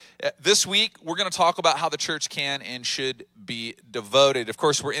This week, we're going to talk about how the church can and should be devoted. Of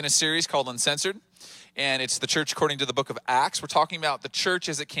course, we're in a series called Uncensored, and it's the church according to the book of Acts. We're talking about the church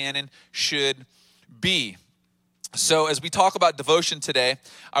as it can and should be. So as we talk about devotion today,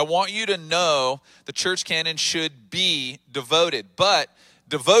 I want you to know the church can and should be devoted, but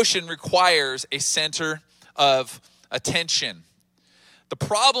devotion requires a center of attention. The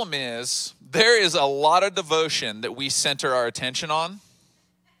problem is there is a lot of devotion that we center our attention on.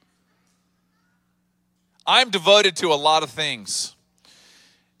 I'm devoted to a lot of things.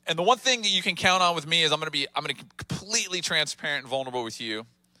 And the one thing that you can count on with me is I'm going to be completely transparent and vulnerable with you.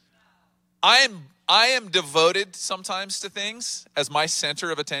 I am devoted sometimes to things as my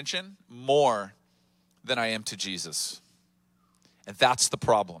center of attention more than I am to Jesus. And that's the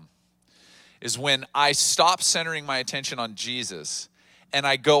problem. Is when I stop centering my attention on Jesus and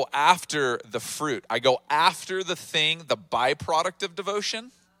I go after the fruit. I go after the thing, the byproduct of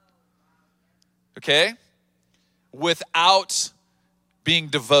devotion. Okay? Without being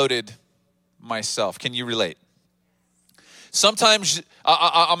devoted myself. Can you relate? Sometimes,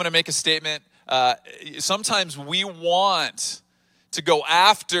 I'm going to make a statement. Sometimes we want to go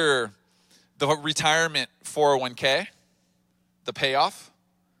after the retirement 401k, the payoff,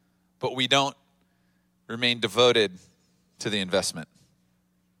 but we don't remain devoted to the investment.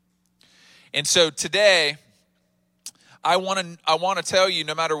 And so today, I want to tell you,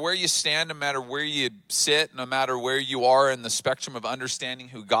 no matter where you stand, no matter where you sit, no matter where you are in the spectrum of understanding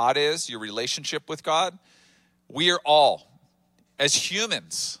who God is, your relationship with God, we are all, as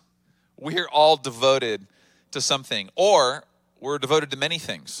humans, we are all devoted to something, or we're devoted to many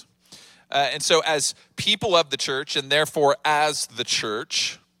things. And so as people of the church, and therefore as the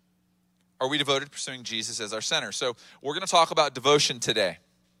church, are we devoted to pursuing Jesus as our center? So we're going to talk about devotion today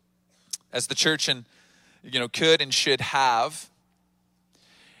as the church and could and should have.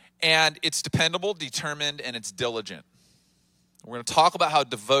 And it's dependable, determined, and it's diligent. We're going to talk about how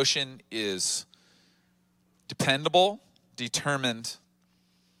devotion is dependable, determined,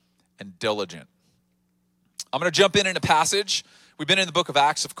 and diligent. I'm going to jump in a passage. We've been in the book of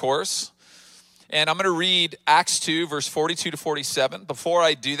Acts, of course. And I'm going to read Acts 2, verse 42 to 47. Before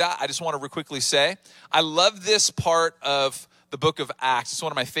I do that, I just want to quickly say, I love this part of the book of Acts. It's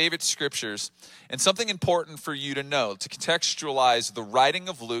one of my favorite scriptures. And something important for you to know, to contextualize the writing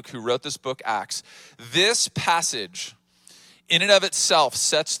of Luke, who wrote this book, Acts. This passage, in and of itself,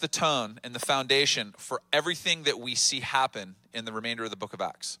 sets the tone and the foundation for everything that we see happen in the remainder of the book of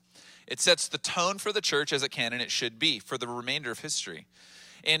Acts. It sets the tone for the church as it can and it should be for the remainder of history.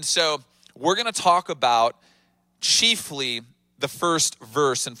 And so we're going to talk about chiefly the first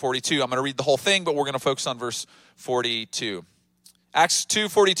verse in 42. I'm going to read the whole thing, but we're going to focus on verse 42. Acts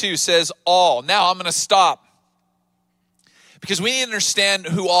 2:42 says all. Now I'm going to stop because we need to understand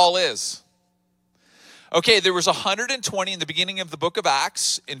who all is. Okay, there was 120 in the beginning of the book of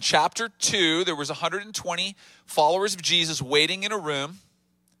Acts. In chapter 2, there was 120 followers of Jesus waiting in a room.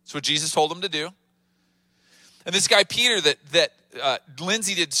 That's what Jesus told them to do. And this guy Peter that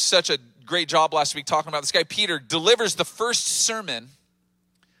Lindsay did such a great job last week talking about, this guy Peter delivers the first sermon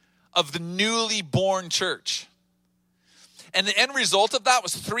of the newly born church. And the end result of that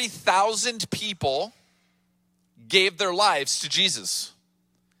was 3,000 people gave their lives to Jesus.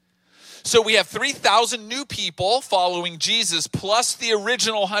 So we have 3,000 new people following Jesus plus the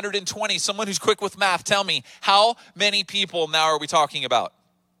original 120. Someone who's quick with math, tell me, how many people now are we talking about?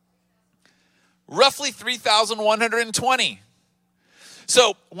 Roughly 3,120.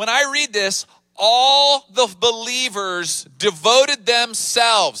 So when I read this, all the believers devoted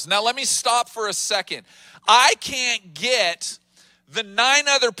themselves. Now let me stop for a second. I can't get the 9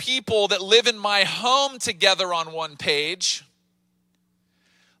 other people that live in my home together on one page,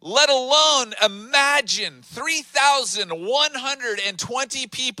 let alone imagine 3,120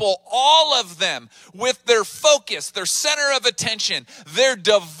 people, all of them with their focus, their center of attention, their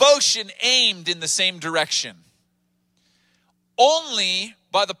devotion aimed in the same direction. Only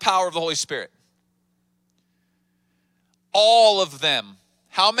by the power of the Holy Spirit. All of them.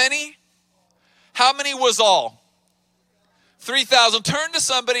 How many? How many was all? 3,000. Turn to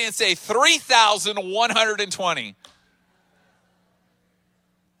somebody and say 3,120.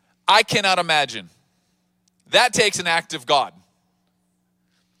 I cannot imagine. That takes an act of God.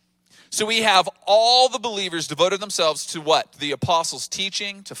 So we have all the believers devoted themselves to what? The apostles'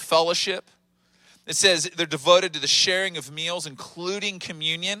 teaching, to fellowship. It says they're devoted to the sharing of meals, including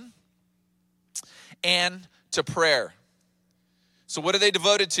communion, and to prayer. So what are they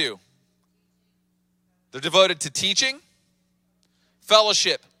devoted to? They're devoted to teaching,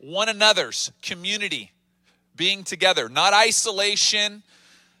 fellowship, one another's, community, being together, not isolation,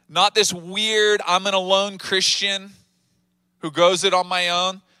 Not this weird, I'm an alone Christian who goes it on my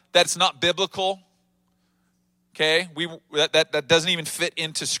own. That's not biblical. Okay? That doesn't even fit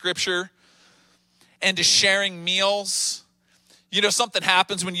into Scripture. And to sharing meals. You know, something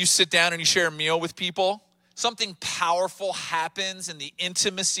happens when you sit down and you share a meal with people. Something powerful happens in the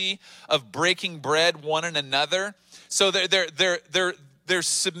intimacy of breaking bread one and another. So they're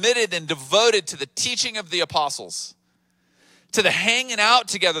submitted and devoted to the teaching of the apostles, to the hanging out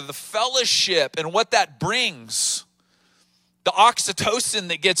together, the fellowship, and what that brings. The oxytocin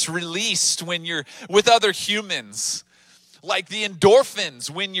that gets released when you're with other humans. Like the endorphins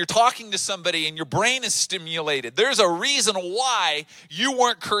when you're talking to somebody and your brain is stimulated. There's a reason why you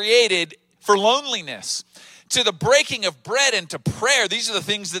weren't created for loneliness. To the breaking of bread and to prayer. These are the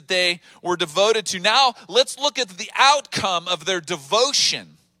things that they were devoted to. Now, let's look at the outcome of their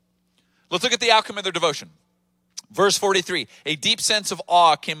devotion. Let's look at the outcome of their devotion. Verse 43, a deep sense of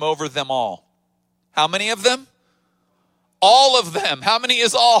awe came over them all. How many of them? All of them. How many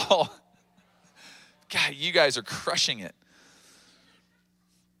is all? God, you guys are crushing it.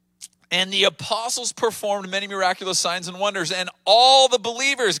 And the apostles performed many miraculous signs and wonders. And all the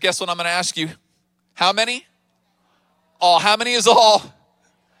believers, guess what I'm going to ask you? How many? All. How many is all?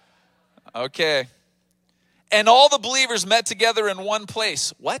 Okay. And all the believers met together in one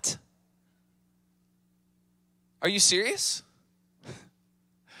place. What? Are you serious?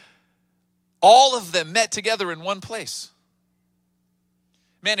 All of them met together in one place.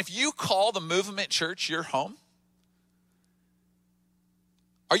 Man, if you call the Movement Church your home,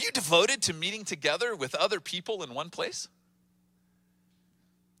 are you devoted to meeting together with other people in one place?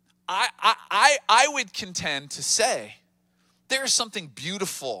 I would contend to say there's something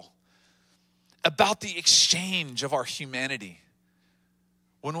beautiful about the exchange of our humanity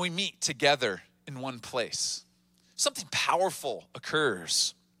when we meet together in one place. Something powerful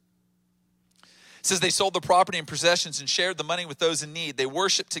occurs. It says they sold their property and possessions and shared the money with those in need. They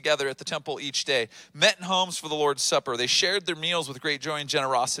worshiped together at the temple each day, met in homes for the Lord's Supper. They shared their meals with great joy and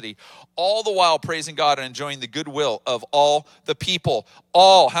generosity, all the while praising God and enjoying the goodwill of all the people.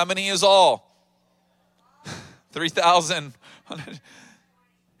 All. How many is all? 3,000.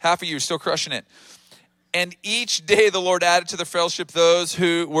 Half of you are still crushing it. And each day the Lord added to the fellowship those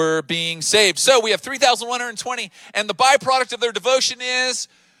who were being saved. So we have 3,120, and the byproduct of their devotion is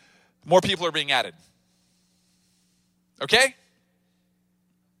more people are being added. Okay?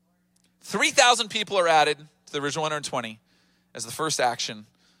 3,000 people are added to the original 120 as the first action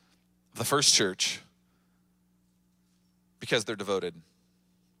of the first church because they're devoted.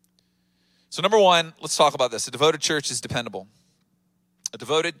 So number one, let's talk about this. A devoted church is dependable. A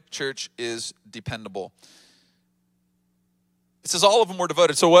devoted church is dependable. It says all of them were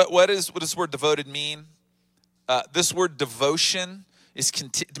devoted. So what does this word devoted mean? This word devotion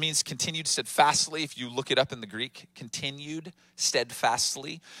means continued steadfastly. If you look it up in the Greek, continued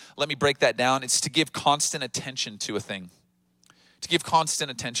steadfastly. Let me break that down. It's to give constant attention to a thing. To give constant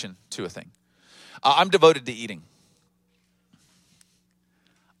attention to a thing. I'm devoted to eating.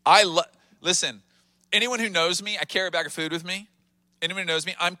 Listen, anyone who knows me, I carry a bag of food with me. Anyone who knows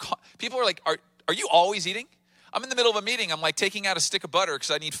me, people are like, are you always eating? I'm in the middle of a meeting. I'm like taking out a stick of butter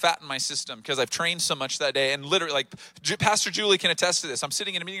because I need fat in my system because I've trained so much that day. And literally, like Pastor Julie can attest to this. I'm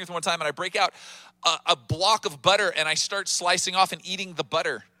sitting in a meeting with her one time and I break out a block of butter and I start slicing off and eating the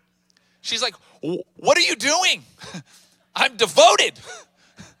butter. She's like, what are you doing? I'm devoted.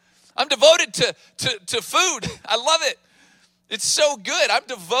 I'm devoted to food. I love it. It's so good. I'm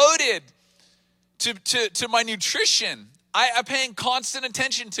devoted to my nutrition. I'm paying constant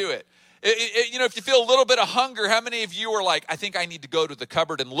attention to it. If you feel a little bit of hunger, how many of you are like, I think I need to go to the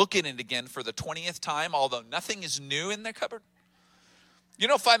cupboard and look in it again for the 20th time, although nothing is new in the cupboard?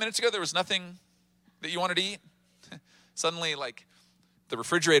 5 minutes ago, there was nothing that you wanted to eat. Suddenly, like, the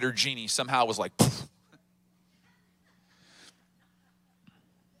refrigerator genie somehow was like, poof.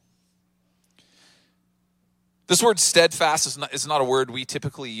 This word steadfast is not a word we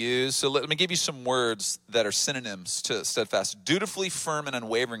typically use. So let me give you some words that are synonyms to steadfast. Dutifully firm and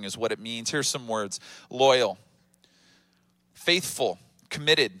unwavering is what it means. Here's some words. Loyal, faithful,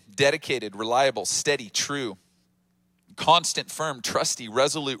 committed, dedicated, reliable, steady, true, constant, firm, trusty,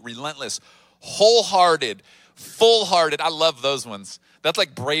 resolute, relentless, wholehearted, full-hearted. I love those ones. That's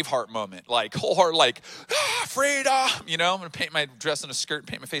like Braveheart moment. Like wholehearted, like, freedom. I'm going to paint my dress in a skirt and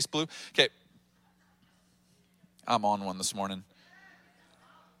paint my face blue. Okay. I'm on one this morning.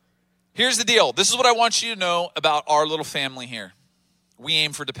 Here's the deal. This is what I want you to know about our little family here. We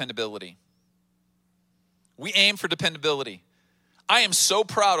aim for dependability. We aim for dependability. I am so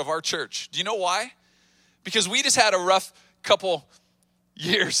proud of our church. Do you know why? Because we just had a rough couple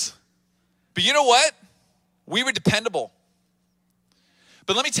Years. But you know what? We were dependable.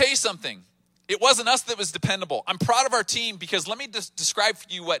 But let me tell you something. It wasn't us that was dependable. I'm proud of our team because let me describe for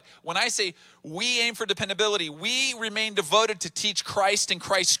you when I say we aim for dependability, we remain devoted to teach Christ and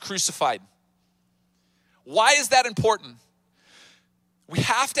Christ crucified. Why is that important? We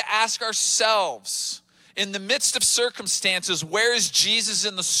have to ask ourselves, in the midst of circumstances, where is Jesus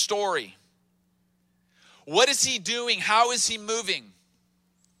in the story? What is he doing? How is he moving?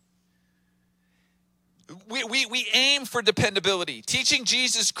 We aim for dependability. Teaching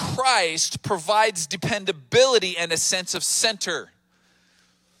Jesus Christ provides dependability and a sense of center.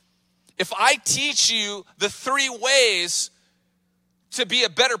 If I teach you the 3 ways to be a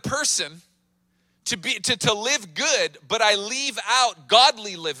better person, to live good, but I leave out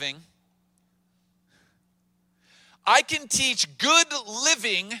godly living, I can teach good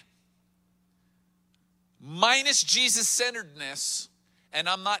living minus Jesus-centeredness, and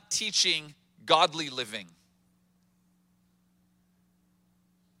I'm not teaching godly living.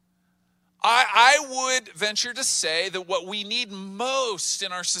 I would venture to say that what we need most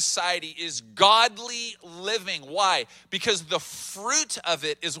in our society is godly living. Why? Because the fruit of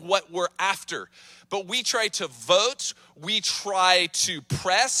it is what we're after. But we try to vote, we try to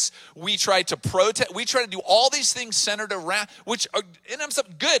press, we try to protest, we try to do all these things centered around, which are in themselves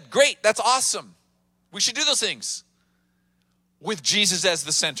good, great, that's awesome. We should do those things with Jesus as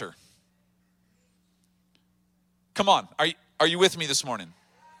the center. Come on, are you with me this morning?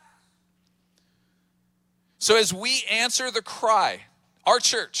 So as we answer the cry, our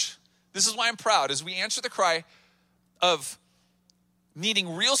church, this is why I'm proud, as we answer the cry of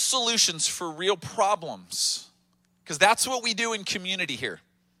needing real solutions for real problems, because that's what we do in community here.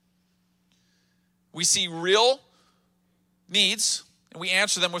 We see real needs and we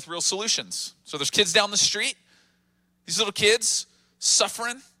answer them with real solutions. So there's kids down the street, these little kids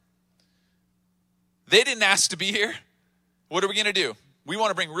suffering. They didn't ask to be here. What are we going to do? We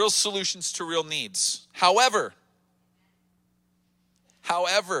want to bring real solutions to real needs. However,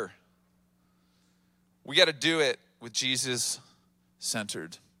 we got to do it with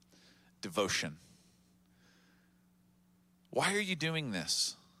Jesus-centered devotion. Why are you doing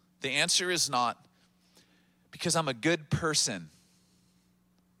this? The answer is not because I'm a good person.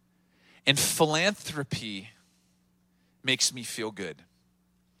 And philanthropy makes me feel good.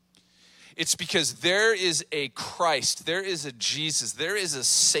 It's because there is a Christ, there is a Jesus, there is a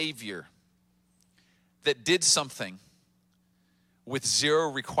Savior that did something with zero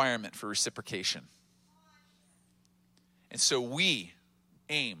requirement for reciprocation. And so we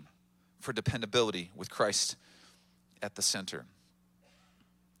aim for dependability with Christ at the center.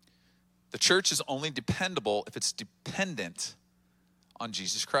 The church is only dependable if it's dependent on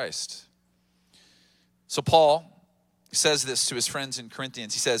Jesus Christ. So Paul says this to his friends in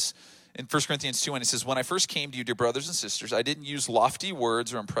Corinthians. He says, in 1 Corinthians 2:1, he says, when I first came to you, dear brothers and sisters, I didn't use lofty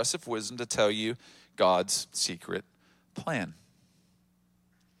words or impressive wisdom to tell you God's secret plan.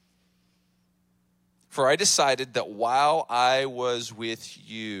 For I decided that while I was with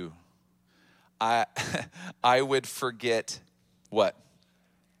you, I would forget what?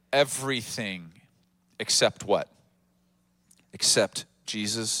 Everything except what? Except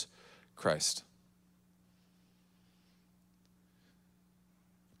Jesus Christ.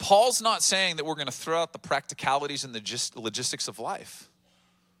 Paul's not saying that we're going to throw out the practicalities and the logistics of life.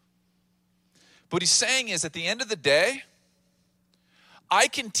 What he's saying is at the end of the day, I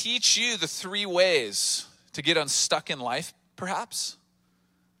can teach you the 3 ways to get unstuck in life, perhaps.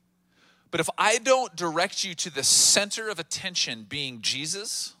 But if I don't direct you to the center of attention being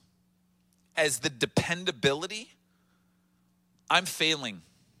Jesus as the dependability, I'm failing.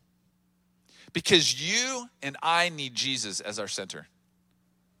 Because you and I need Jesus as our center.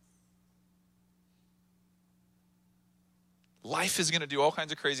 Life is going to do all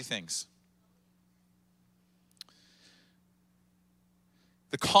kinds of crazy things.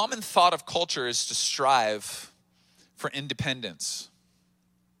 The common thought of culture is to strive for independence,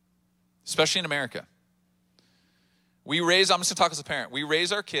 especially in America. I'm just going to talk as a parent. We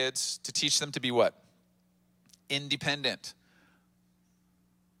raise our kids to teach them to be what? Independent.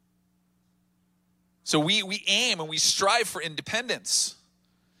 So we aim and we strive for independence.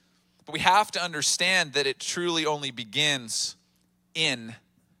 But we have to understand that it truly only begins in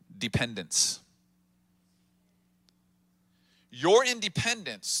dependence. Your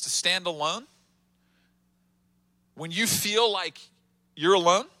independence to stand alone, when you feel like you're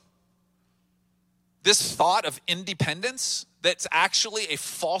alone, this thought of independence that's actually a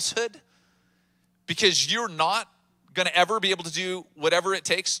falsehood because you're not going to ever be able to do whatever it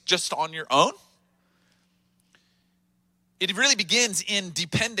takes just on your own. It really begins in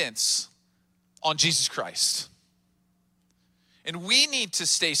dependence on Jesus Christ. And we need to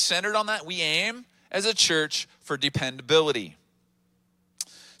stay centered on that. We aim as a church for dependability.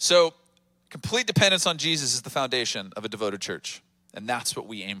 So, complete dependence on Jesus is the foundation of a devoted church. And that's what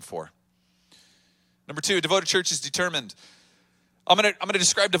we aim for. Number 2, a devoted church is determined. I'm gonna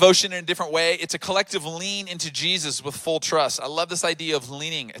describe devotion in a different way. It's a collective lean into Jesus with full trust. I love this idea of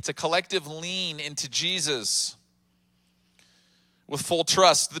leaning. It's a collective lean into Jesus with full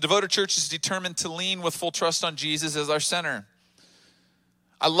trust. The devoted church is determined to lean with full trust on Jesus as our center.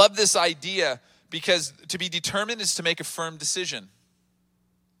 I love this idea because to be determined is to make a firm decision.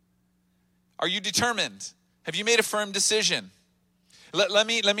 Are you determined? Have you made a firm decision? Let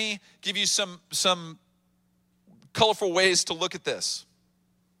me give you some colorful ways to look at this.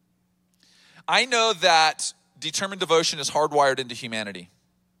 I know that determined devotion is hardwired into humanity.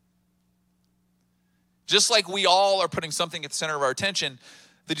 Just like we all are putting something at the center of our attention,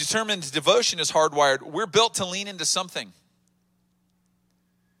 the determined devotion is hardwired. We're built to lean into something.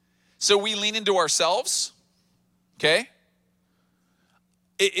 So we lean into ourselves, okay?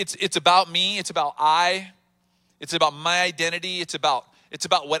 It's about me, it's about I, it's about my identity, it's about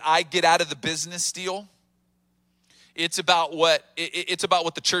what I get out of the business deal. It's about what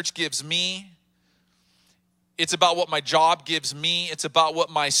the church gives me. It's about what my job gives me. It's about what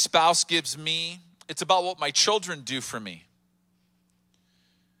my spouse gives me. It's about what my children do for me.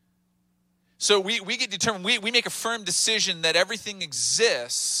 So we get determined. We make a firm decision that everything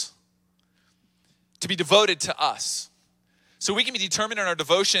exists to be devoted to us. So we can be determined in our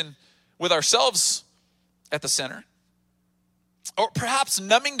devotion with ourselves at the center. Or perhaps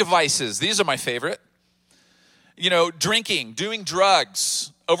numbing devices. These are my favorite. Drinking, doing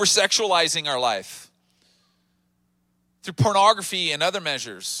drugs, over-sexualizing our life through pornography and other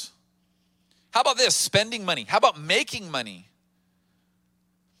measures. How about this? Spending money. How about making money?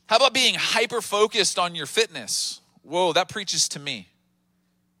 How about being hyper-focused on your fitness? Whoa, that preaches to me.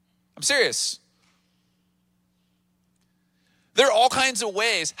 I'm serious. There are all kinds of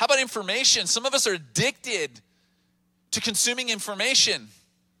ways. How about information? Some of us are addicted to consuming information.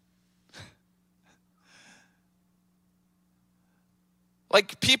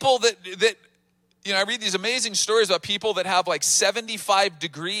 Like people that I read these amazing stories about people that have like 75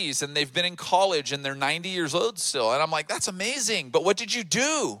 degrees and they've been in college and they're 90 years old still. And I'm like, that's amazing. But what did you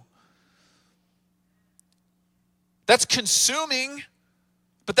do? That's consuming,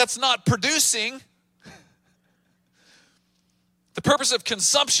 but that's not producing. The purpose of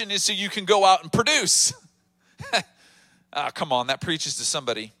consumption is so you can go out and produce. Come on, that preaches to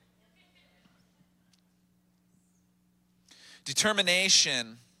somebody.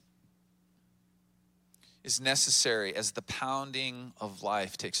 Determination is necessary as the pounding of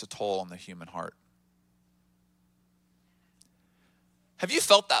life takes a toll on the human heart. Have you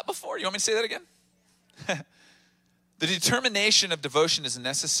felt that before? You want me to say that again? The determination of devotion is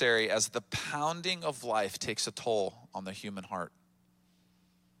necessary as the pounding of life takes a toll on the human heart.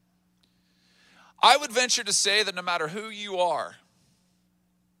 I would venture to say that no matter who you are,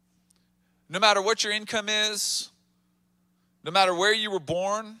 no matter what your income is, no matter where you were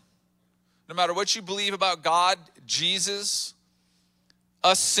born, no matter what you believe about God, Jesus,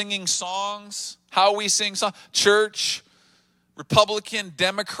 us singing songs, how we sing songs, church, Republican,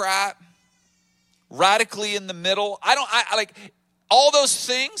 Democrat, radically in the middle. I like all those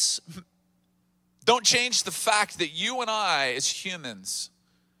things don't change the fact that you and I as humans,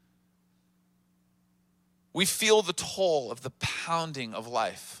 we feel the toll of the pounding of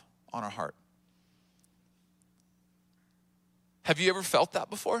life on our heart. Have you ever felt that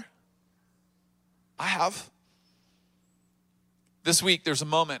before? I have. This week, there's a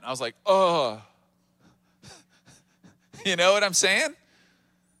moment I was like, oh. You know what I'm saying?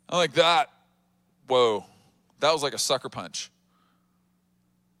 I'm like, that, whoa. That was like a sucker punch.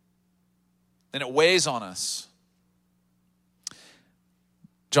 And it weighs on us.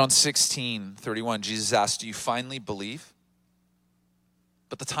 John 16:31, Jesus asked, do you finally believe?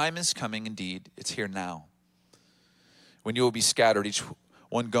 But the time is coming indeed, it's here now, when you will be scattered, each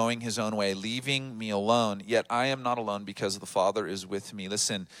one going his own way, leaving me alone. Yet I am not alone because the Father is with me.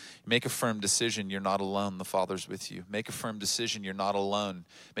 Listen, make a firm decision. You're not alone. The Father's with you. Make a firm decision. You're not alone.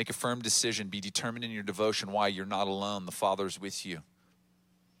 Make a firm decision. Be determined in your devotion. Why? You're not alone. The Father's with you.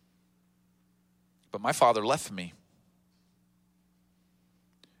 But my Father left me.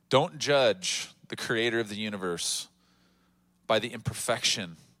 Don't judge the creator of the universe by the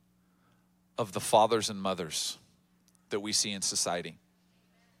imperfection of the fathers and mothers that we see in society.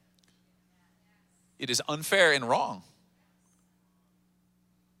 It is unfair and wrong.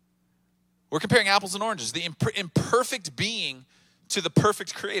 We're comparing apples and oranges, the imperfect being to the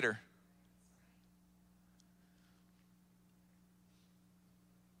perfect creator.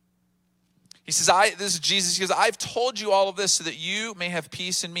 He says, this is Jesus, he goes, I've told you all of this so that you may have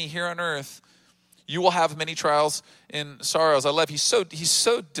peace in me here on earth. You will have many trials and sorrows. I love, he's so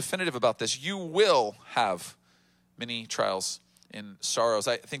definitive about this. You will have many trials and sorrows.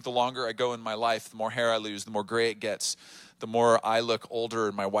 I think the longer I go in my life, the more hair I lose, the more gray it gets, the more I look older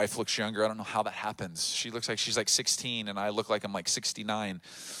and my wife looks younger. I don't know how that happens. She looks like she's like 16 and I look like I'm like 69.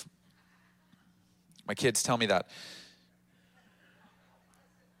 My kids tell me that.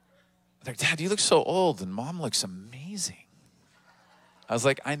 They're like, Dad, you look so old and Mom looks amazing. I was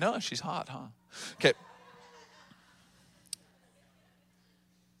like, I know, she's hot, huh? Okay.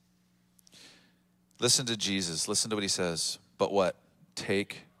 Listen to Jesus. Listen to what he says. But what?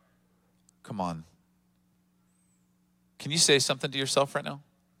 Come on. Can you say something to yourself right now?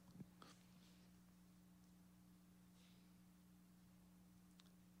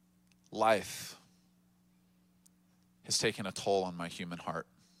 Life has taken a toll on my human heart.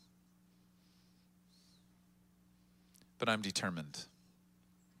 But I'm determined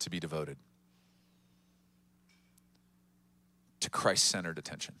to be devoted to Christ-centered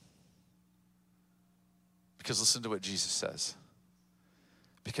attention. Because listen to what Jesus says.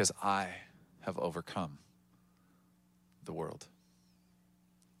 Because I have overcome the world.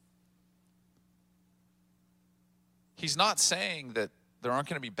 He's not saying that there aren't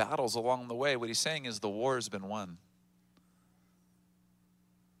going to be battles along the way. What he's saying is the war has been won.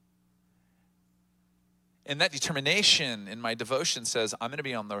 And that determination in my devotion says, I'm going to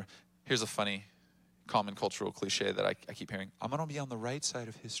be on the, here's a funny common cultural cliche that I keep hearing, I'm going to be on the right side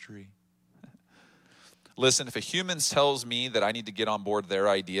of history. Listen, if a human tells me that I need to get on board their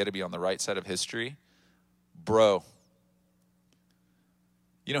idea to be on the right side of history, bro.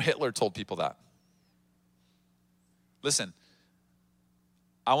 You know, Hitler told people that. Listen,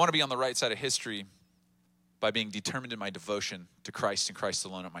 I want to be on the right side of history by being determined in my devotion to Christ and Christ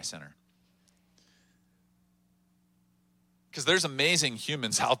alone at my center. Because there's amazing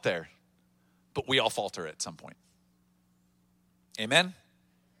humans out there, but we all falter at some point. Amen?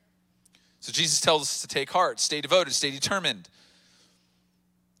 So Jesus tells us to take heart, stay devoted, stay determined.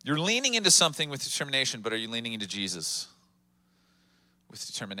 You're leaning into something with determination, but are you leaning into Jesus with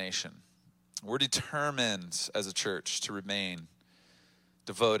determination? We're determined as a church to remain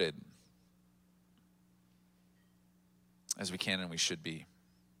devoted as we can and we should be.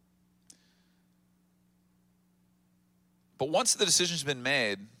 But once the decision's been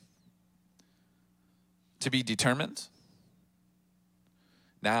made to be determined,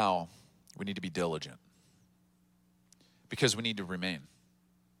 now we need to be diligent because we need to remain.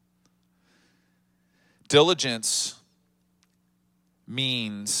 Diligence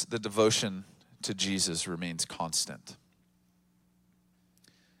means the devotion to Jesus remains constant.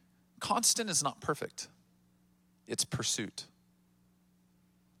 Constant is not perfect. It's pursuit.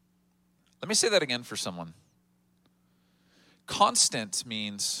 Let me say that again for someone. Constant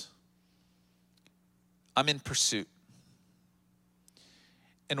means I'm in pursuit.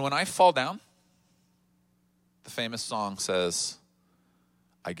 And when I fall down, the famous song says,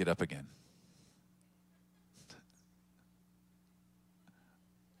 I get up again.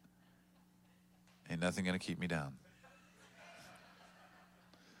 Ain't nothing gonna keep me down.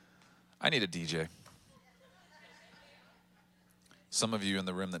 I need a DJ. Some of you in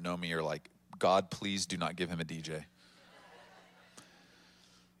the room that know me are like, God, please do not give him a DJ.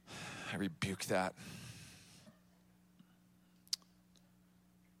 I rebuke that.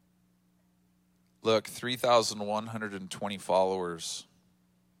 Look, 3,120 followers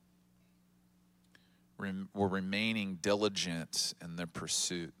were remaining diligent in their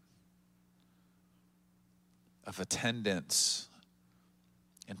pursuit of attendance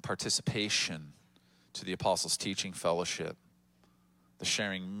and participation to the apostles' teaching fellowship, the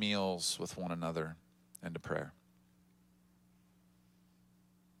sharing meals with one another, and to prayer.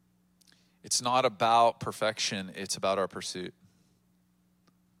 It's not about perfection, it's about our pursuit.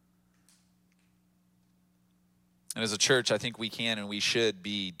 And as a church, I think we can and we should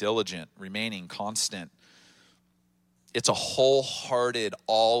be diligent, remaining constant. It's a wholehearted,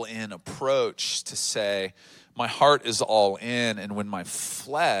 all-in approach to say, my heart is all in, and when my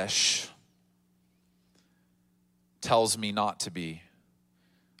flesh tells me not to be,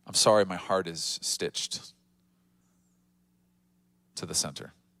 I'm sorry, my heart is stitched to the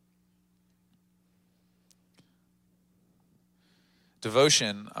center.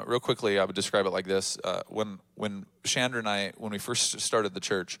 Devotion, real quickly, I would describe it like this. When Chandra and I, when we first started the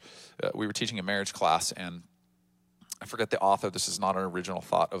church, we were teaching a marriage class, and I forget the author. This is not an original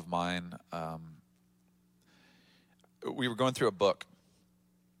thought of mine. We were going through a book,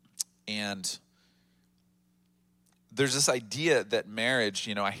 and there's this idea that marriage,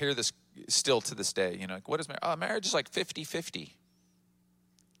 I hear this still to this day, like, what is marriage? Oh, marriage is like 50-50.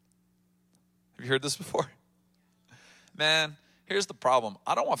 Have you heard this before? Man, here's the problem.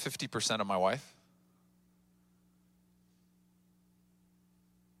 I don't want 50% of my wife.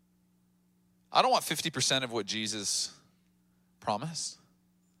 I don't want 50% of what Jesus promised.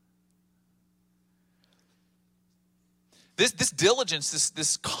 This diligence,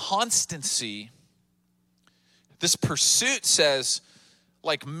 this constancy, this pursuit says,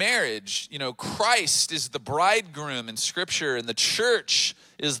 like marriage, Christ is the bridegroom in Scripture, and the church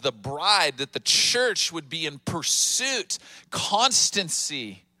is the bride, that the church would be in pursuit,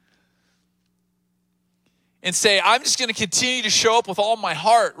 constancy, and say, I'm just going to continue to show up with all my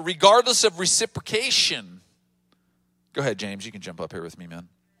heart, regardless of reciprocation. Go ahead, James. You can jump up here with me, man.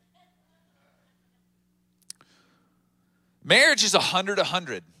 Marriage is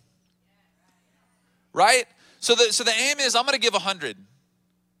 100-100, right? So the aim is, I'm going to give 100.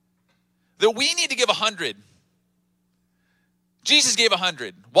 That we need to give 100. Jesus gave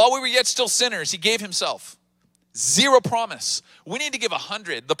 100. While we were yet still sinners, he gave himself. 0 promise. We need to give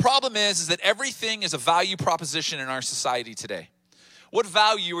 100. The problem is that everything is a value proposition in our society today. What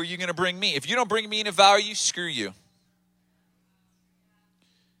value are you going to bring me? If you don't bring me any value, screw you.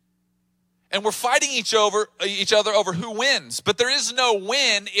 And we're fighting each other over who wins. But there is no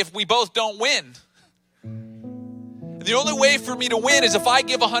win if we both don't win. The only way for me to win is if I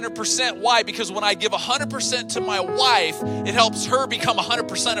give 100%. Why? Because when I give 100% to my wife, it helps her become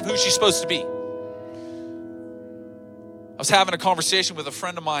 100% of who she's supposed to be. I was having a conversation with a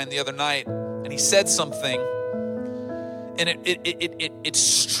friend of mine the other night, and he said something, and it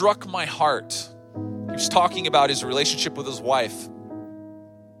struck my heart. He was talking about his relationship with his wife.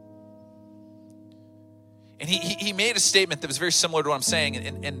 And he made a statement that was very similar to what I'm saying,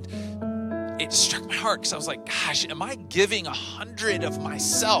 and it struck my heart because I was like, gosh, am I giving 100 of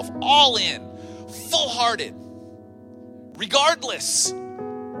myself, all in, full-hearted, regardless?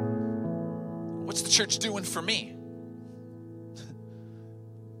 What's the church doing for me?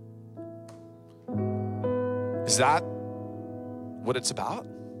 Is that what it's about?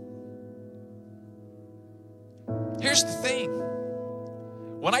 Here's the thing.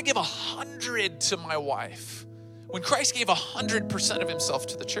 When I give 100 to my wife, when Christ gave 100% of himself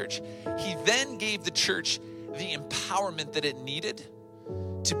to the church, he then gave the church the empowerment that it needed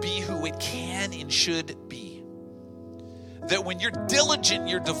to be who it can and should be. That when you're diligent in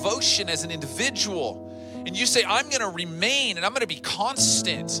your devotion as an individual, and you say, I'm going to remain and I'm going to be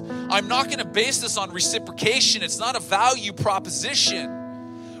constant. I'm not going to base this on reciprocation. It's not a value proposition.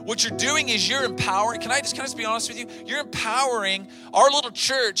 What you're doing is you're empowering. Can I just be honest with you? You're empowering our little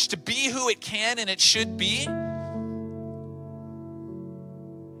church to be who it can and it should be.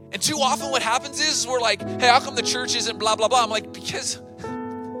 And too often what happens is we're like, hey, how come the church isn't blah, blah, blah? I'm like, because,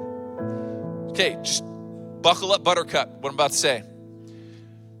 okay, just buckle up, buttercup, what I'm about to say.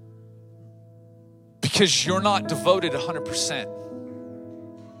 Because you're not devoted 100%.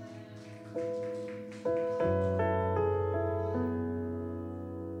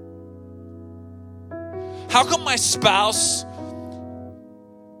 How come my spouse,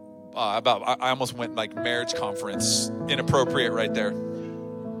 I almost went like marriage conference, inappropriate right there.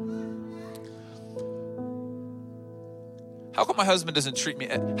 How come my husband doesn't treat me,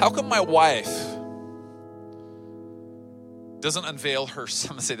 how come my wife doesn't unveil her, I'm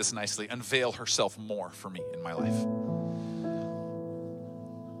going to say this nicely, unveil herself more for me in my life?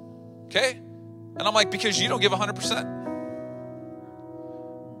 Okay? And I'm like, because you don't give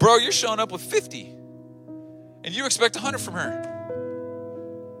 100%. Bro, you're showing up with 50. And you expect 100 from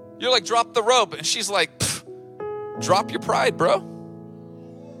her. You're like, drop the rope. And she's like, drop your pride, bro.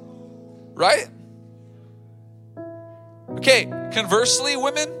 Right? Okay, conversely,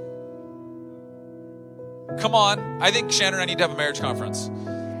 women, come on. I think Shannon and I need to have a marriage conference.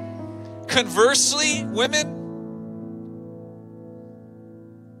 Conversely, women,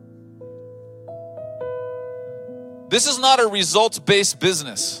 this is not a results-based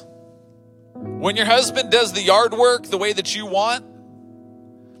business. When your husband does the yard work the way that you want,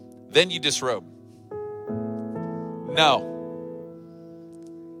 then you disrobe. No.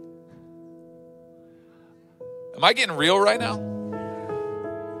 Am I getting real right now?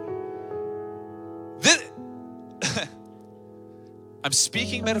 I'm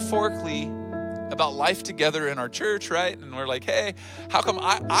speaking metaphorically about life together in our church, right? And we're like, hey, how come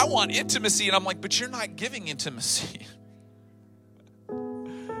I want intimacy? And I'm like, but you're not giving intimacy.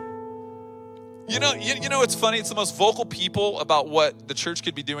 You know what's funny? It's the most vocal people about what the church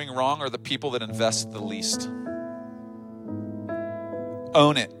could be doing wrong are the people that invest the least.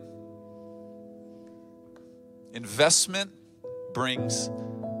 Own it. Investment brings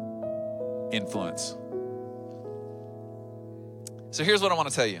influence. So here's what I want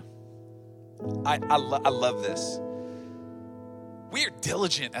to tell you. I love this. We are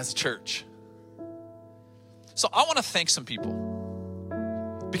diligent as a church. So I want to thank some people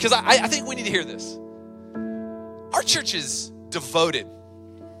because I think we need to hear this. Our church is devoted.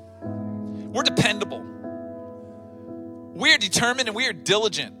 We're dependable. We are determined and we are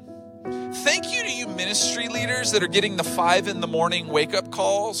diligent. Thank you to you ministry leaders that are getting the 5 a.m. wake-up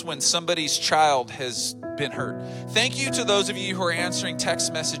calls when somebody's child has been hurt. Thank you to those of you who are answering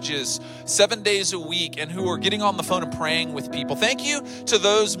text messages 7 days a week and who are getting on the phone and praying with people. Thank you to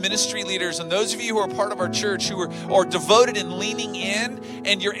those ministry leaders and those of you who are part of our church who are devoted and leaning in,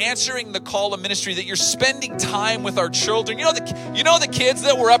 and you're answering the call of ministry, that you're spending time with our children. You know the kids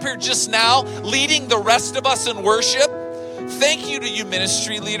that were up here just now leading the rest of us in worship? Thank you to you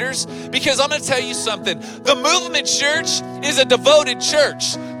ministry leaders, because I'm going to tell you something. The Movement Church is a devoted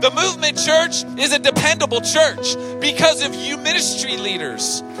church. The Movement Church is a dependable church because of you ministry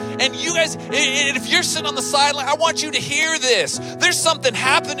leaders. And you guys, if you're sitting on the sideline, I want you to hear this. There's something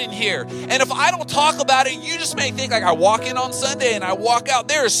happening here. And if I don't talk about it, you just may think like I walk in on Sunday and I walk out.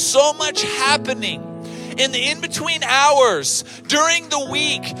 There is so much happening in the in-between hours during the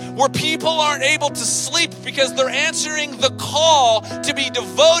week where people aren't able to sleep because they're answering the call to be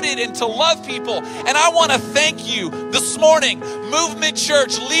devoted and to love people. And I want to thank you this morning, Movement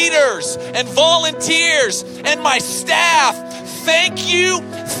Church leaders and volunteers and my staff. Thank you,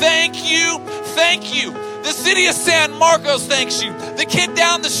 thank you, thank you. The city of San Marcos thanks you. The kid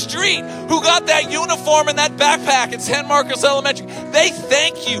down the street who got that uniform and that backpack at San Marcos Elementary, they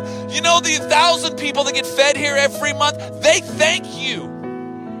thank you. You know the 1,000 people that get fed here every month, they thank you.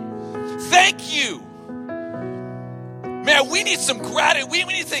 Thank you. Man, we need some gratitude. We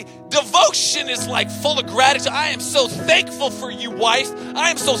need to say devotion is like full of gratitude. I am so thankful for you, wife. I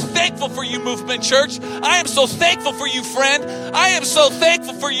am so thankful for you, Movement Church. I am so thankful for you, friend. I am so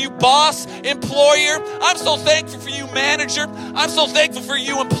thankful for you, boss, employer. I'm so thankful for you, manager. I'm so thankful for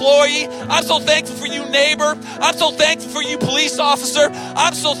you, employee. I'm so thankful for you, neighbor. I'm so thankful for you, police officer.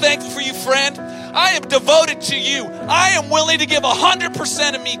 I'm so thankful for you, friend. I am devoted to you. I am willing to give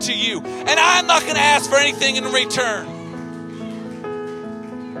 100% of me to you. And I'm not going to ask for anything in return.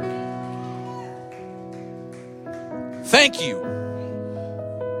 Thank you.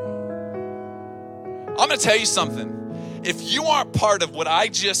 I'm going to tell you something. If you aren't part of what I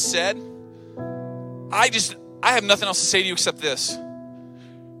just said, I have nothing else to say to you except this.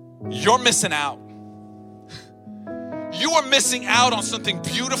 You're missing out. You are missing out on something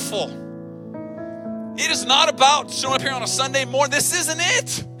beautiful. It is not about showing up here on a Sunday morning. This isn't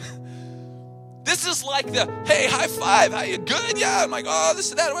it. This is like the, hey, high five. How you good? Yeah. I'm like, oh,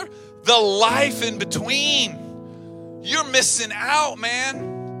 this and that. Whatever. The life in between. You're missing out, man.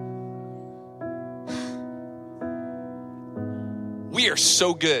 We are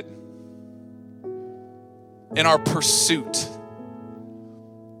so good in our pursuit.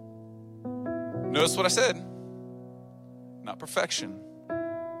 Notice what I said. Not perfection.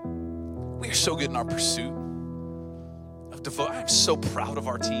 We are so good in our pursuit of devotion. I'm so proud of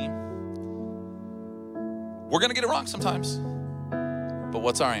our team. We're going to get it wrong sometimes. But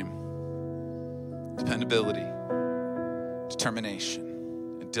what's our aim? Dependability, determination,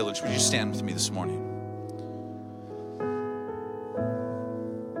 and diligence. Would you stand with me this morning?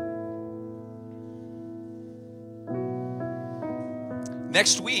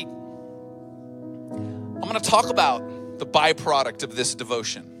 Next week, I'm going to talk about the byproduct of this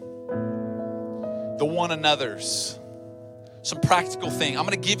devotion. The one another's. Some practical thing. I'm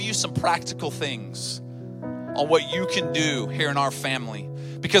going to give you some practical things on what you can do here in our family.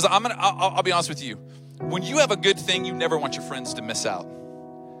 Because I'll be honest with you. When you have a good thing, you never want your friends to miss out.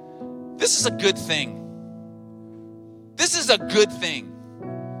 This is a good thing. This is a good thing.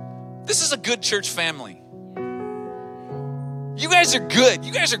 This is a good church family. You guys are good.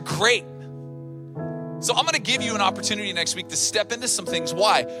 You guys are great. So I'm going to give you an opportunity next week to step into some things.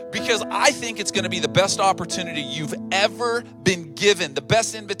 Why? Because I think it's going to be the best opportunity you've ever been given, the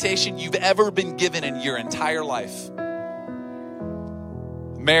best invitation you've ever been given in your entire life.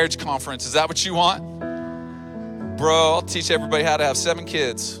 Marriage conference, is that what you want? Bro, I'll teach everybody how to have 7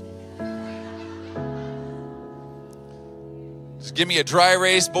 kids. Just give me a dry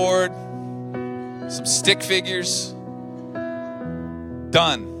erase board, some stick figures.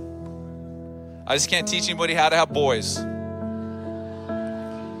 Done. I just can't teach anybody how to have boys.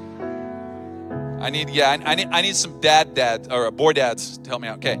 I need some dads or boy dads to help me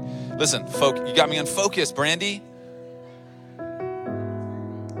out. Okay, listen, you got me unfocused, Brandy.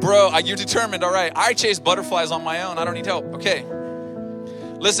 Bro, you're determined. All right, I chase butterflies on my own. I don't need help. Okay,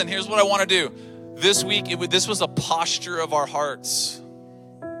 listen. Here's what I want to do this week. This was a posture of our hearts.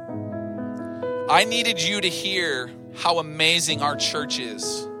 I needed you to hear how amazing our church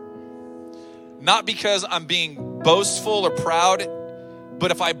is. Not because I'm being boastful or proud,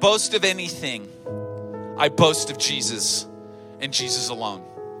 but if I boast of anything, I boast of Jesus and Jesus alone.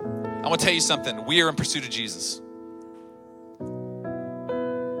 I want to tell you something. We are in pursuit of Jesus.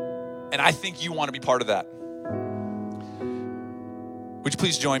 And I think you want to be part of that. Would you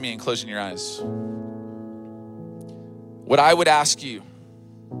please join me in closing your eyes? What I would ask you,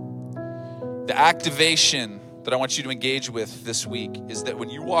 the activation that I want you to engage with this week is that when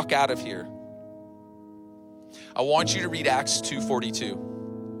you walk out of here, I want you to read Acts 2:42.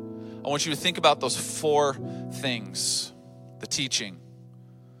 I want you to think about those 4 things: the teaching,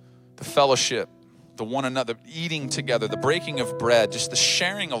 the fellowship, the one another, eating together, the breaking of bread, just the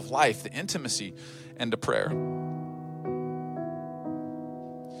sharing of life, the intimacy, and the prayer.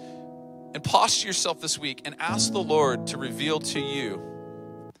 And posture yourself this week and ask the Lord to reveal to you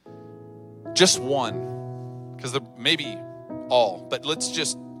just one, because there may be all, but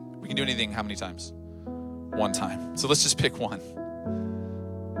we can do anything how many times? One time. So let's just pick one.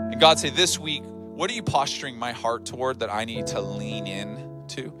 And God say, this week, what are you posturing my heart toward that I need to lean in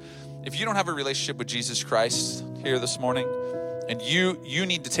to? If you don't have a relationship with Jesus Christ here this morning, and you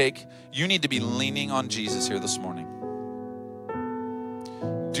need to be leaning on Jesus here this morning.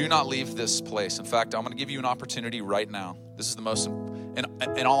 Do not leave this place. In fact, I'm going to give you an opportunity right now. This is the most,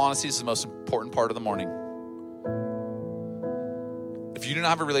 in all honesty, this is the most important part of the morning. If you do not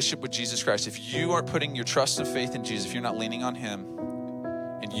have a relationship with Jesus Christ, if you aren't putting your trust and faith in Jesus, if you're not leaning on him,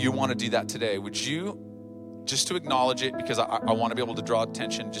 and you want to do that today, would you, just to acknowledge it, because I want to be able to draw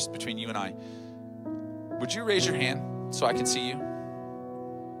attention just between you and I, would you raise your hand so I can see you?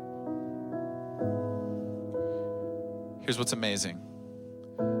 Here's what's amazing.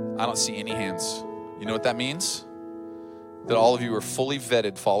 I don't see any hands. You know what that means? That all of you are fully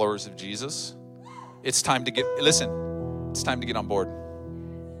vetted followers of Jesus. It's time to get on board.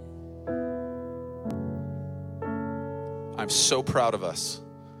 I'm so proud of us.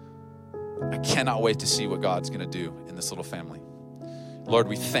 I cannot wait to see what God's going to do in this little family. Lord,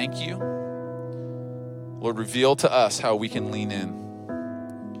 we thank you. Lord, reveal to us how we can lean in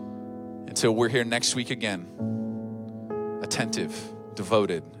until we're here next week again, attentive,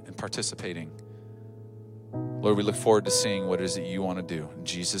 devoted, and participating. Lord, we look forward to seeing what it is that you want to do. In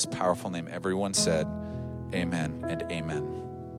Jesus' powerful name, everyone said, amen and amen.